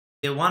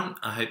Year 1,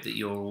 I hope that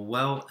you're all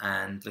well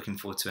and looking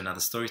forward to another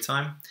story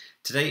time.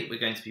 Today we're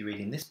going to be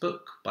reading this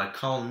book by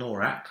Carl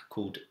Norac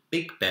called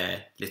Big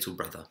Bear, Little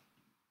Brother.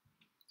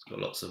 It's got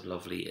lots of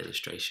lovely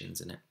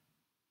illustrations in it.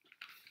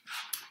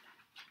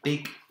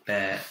 Big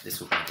Bear,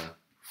 Little Brother.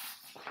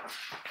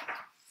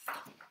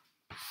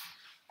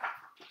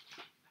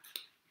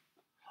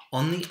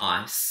 On the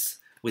ice,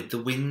 with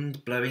the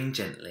wind blowing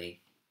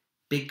gently,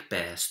 Big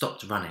Bear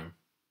stopped running.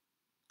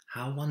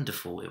 How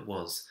wonderful it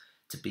was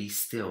to be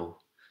still,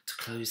 to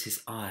close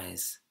his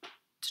eyes,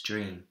 to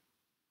dream.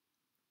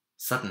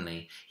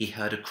 Suddenly he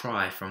heard a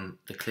cry from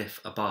the cliff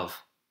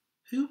above.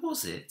 Who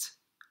was it?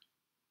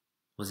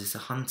 Was it a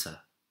hunter?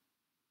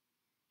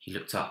 He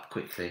looked up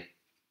quickly.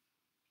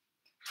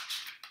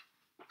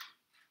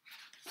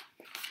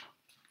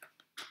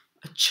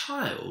 A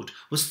child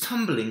was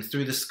tumbling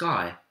through the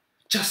sky,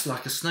 just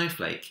like a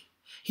snowflake.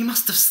 He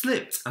must have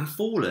slipped and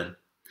fallen.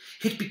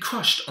 He'd be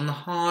crushed on the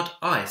hard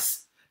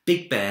ice.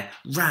 Big Bear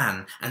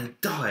ran and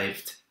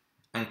dived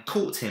and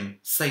caught him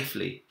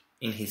safely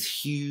in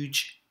his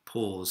huge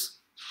paws.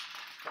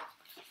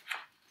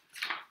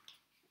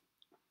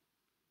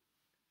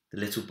 The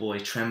little boy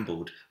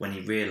trembled when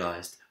he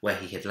realised where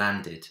he had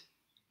landed.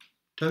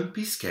 "Don't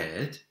be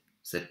scared,"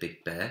 said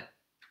Big Bear.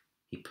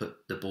 He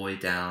put the boy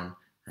down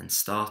and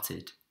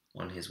started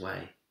on his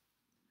way.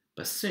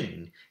 But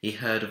soon he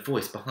heard a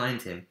voice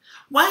behind him.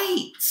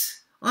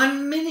 "Wait!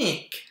 I'm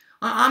Minnick.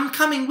 I'm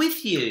coming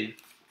with you."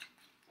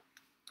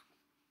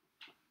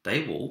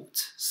 They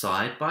walked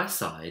side by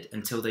side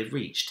until they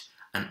reached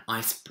an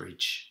ice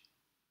bridge.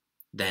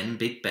 Then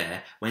Big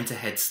Bear went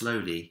ahead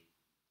slowly,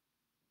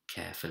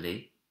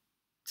 carefully,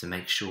 to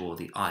make sure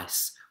the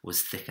ice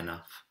was thick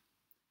enough.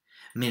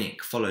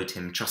 Minnick followed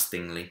him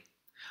trustingly.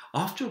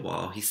 After a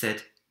while he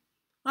said,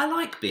 "I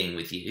like being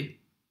with you.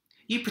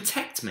 You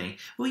protect me.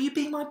 Will you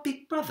be my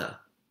big brother?"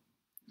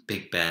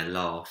 Big Bear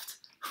laughed.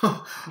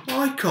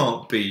 "I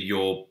can't be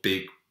your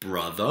big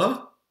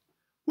brother.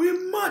 We're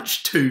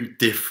much too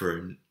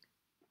different."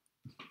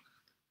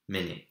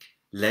 Minnick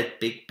led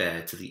Big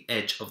Bear to the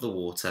edge of the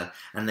water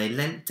and they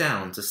leant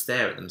down to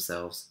stare at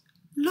themselves.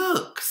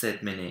 "Look,"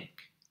 said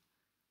Minnick.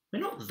 "We're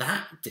not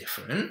that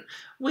different.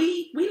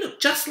 We look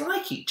just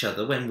like each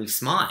other when we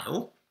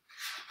smile."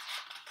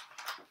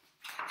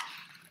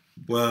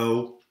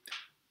 "Well,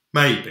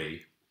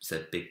 maybe,"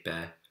 said Big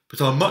Bear,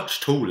 "but I'm much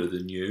taller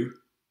than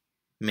you."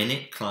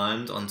 Minnick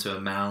climbed onto a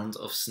mound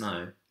of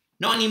snow.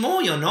 "Not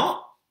anymore, you're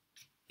not,"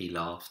 he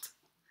laughed.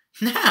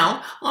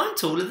 "Now I'm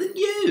taller than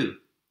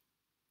you."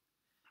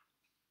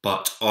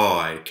 "But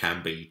I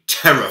can be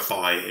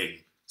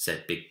terrifying,"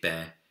 said Big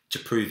Bear. To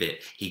prove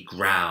it, he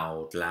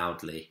growled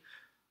loudly.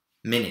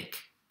 Minnick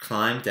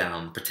climbed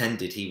down,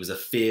 pretended he was a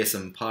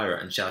fearsome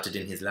pirate and shouted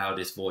in his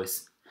loudest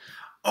voice,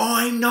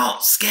 "I'm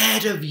not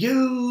scared of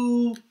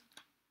you."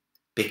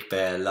 Big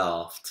Bear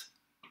laughed.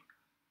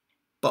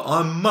 "But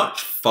I'm much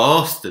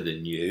faster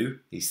than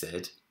you," he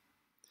said.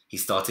 He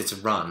started to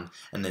run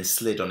and then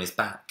slid on his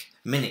back.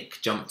 Minnick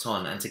jumped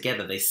on and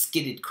together they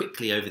skidded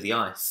quickly over the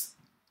ice.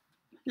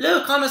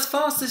 "Look, I'm as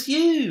fast as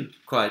you,"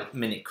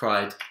 Minnick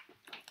cried.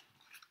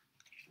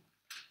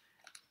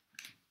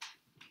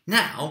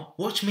 "Now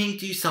watch me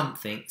do some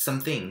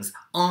things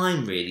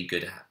I'm really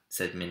good at,"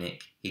 said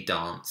Minnick. He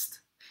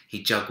danced.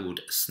 He juggled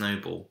a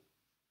snowball.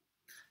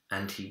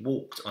 And he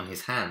walked on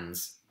his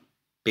hands.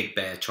 Big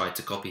Bear tried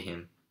to copy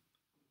him.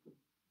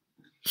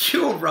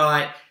 "You're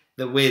right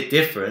that we're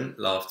different,"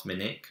 laughed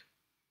Minnick.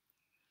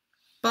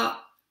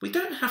 "But we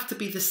don't have to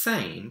be the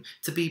same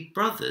to be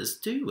brothers,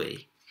 do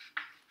we?"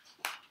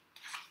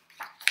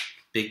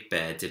 Big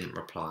Bear didn't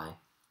reply.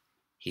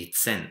 He'd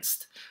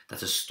sensed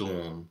that a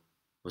storm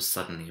was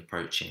suddenly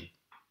approaching.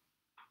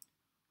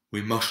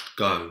 "We must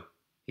go,"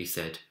 he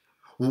said.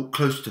 "Walk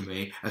close to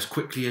me as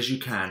quickly as you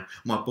can.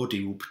 My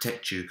body will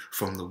protect you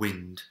from the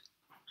wind."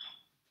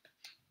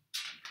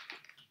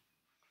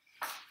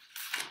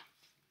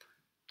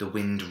 The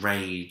wind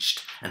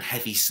raged and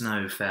heavy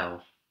snow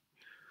fell.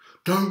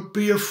 "Don't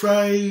be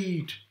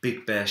afraid,"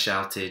 Big Bear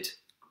shouted.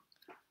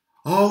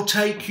 "I'll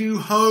take you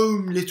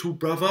home, little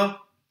brother."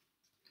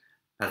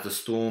 As the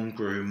storm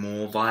grew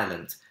more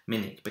violent,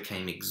 Minnick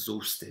became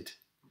exhausted.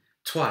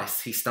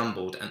 Twice he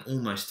stumbled and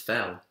almost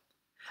fell.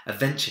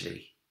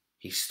 Eventually,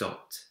 he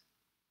stopped.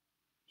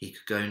 He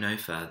could go no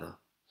further.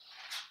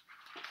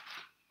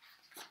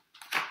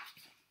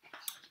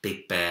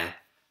 Big Bear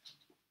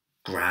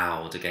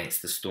growled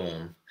against the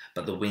storm,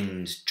 but the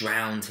wind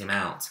drowned him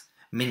out.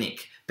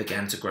 Minnick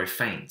began to grow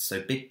faint,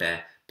 so Big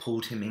Bear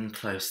pulled him in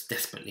close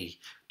desperately,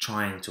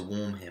 trying to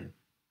warm him.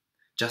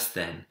 Just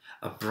then,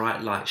 a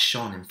bright light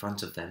shone in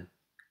front of them.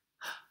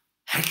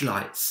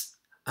 Headlights!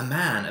 A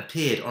man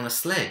appeared on a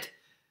sled.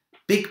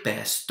 Big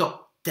Bear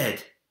stopped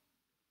dead.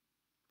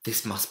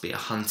 This must be a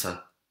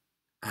hunter.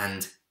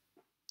 And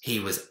he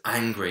was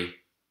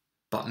angry.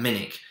 But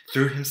Minnick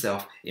threw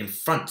himself in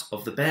front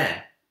of the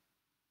bear.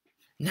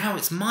 "Now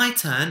it's my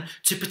turn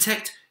to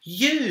protect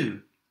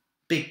you,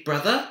 big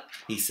brother,"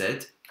 he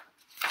said.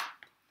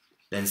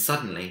 Then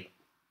suddenly,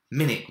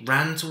 Minnick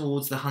ran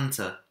towards the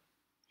hunter.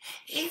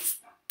 "It's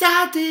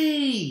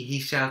Daddy! He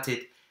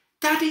shouted.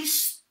 Daddy,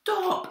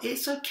 stop!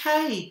 It's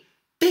okay.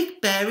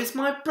 Big Bear is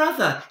my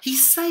brother. He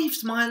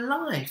saved my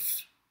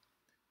life.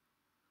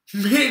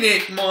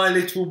 Minnick, my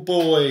little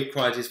boy,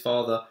 cried his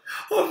father.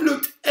 I've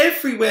looked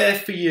everywhere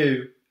for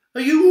you.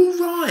 Are you all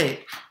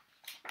right?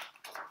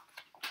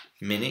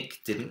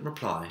 Minnick didn't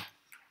reply.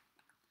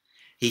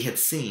 He had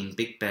seen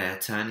Big Bear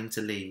turning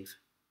to leave.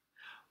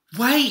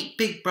 Wait,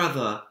 big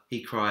brother,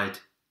 he cried.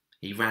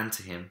 He ran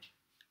to him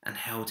and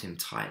held him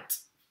tight.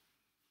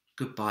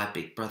 Goodbye,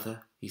 big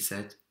brother, he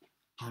said.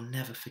 I'll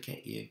never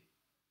forget you.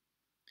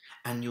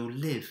 And you'll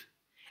live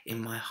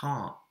in my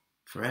heart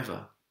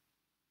forever.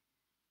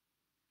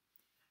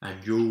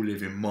 And you'll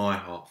live in my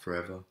heart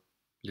forever,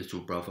 little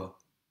brother,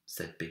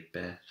 said Big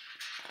Bear.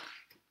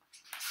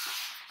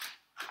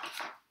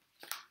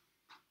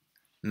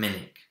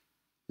 Minnick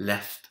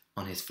left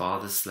on his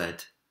father's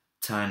sled,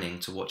 turning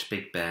to watch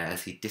Big Bear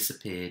as he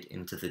disappeared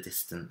into the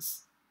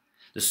distance.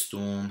 The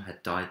storm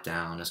had died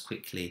down as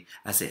quickly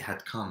as it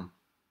had come.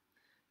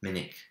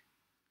 Minnick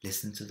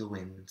listened to the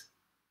wind,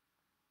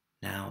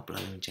 now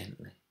blowing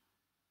gently.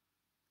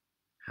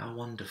 How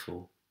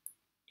wonderful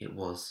it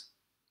was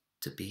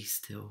to be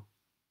still,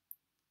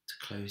 to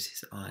close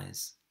his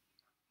eyes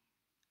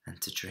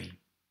and to dream.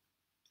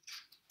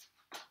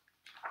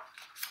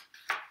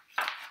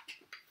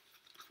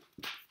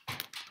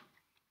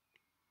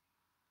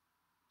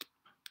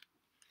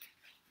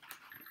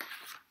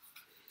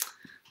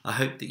 I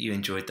hope that you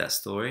enjoyed that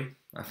story.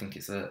 I think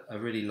it's a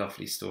really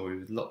lovely story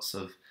with lots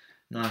of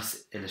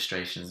nice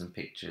illustrations and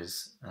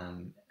pictures,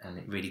 and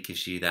it really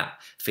gives you that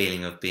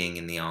feeling of being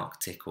in the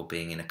Arctic or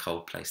being in a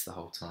cold place the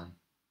whole time.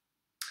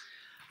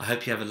 I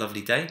hope you have a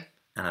lovely day,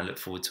 and I look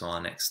forward to our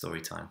next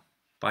story time.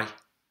 Bye.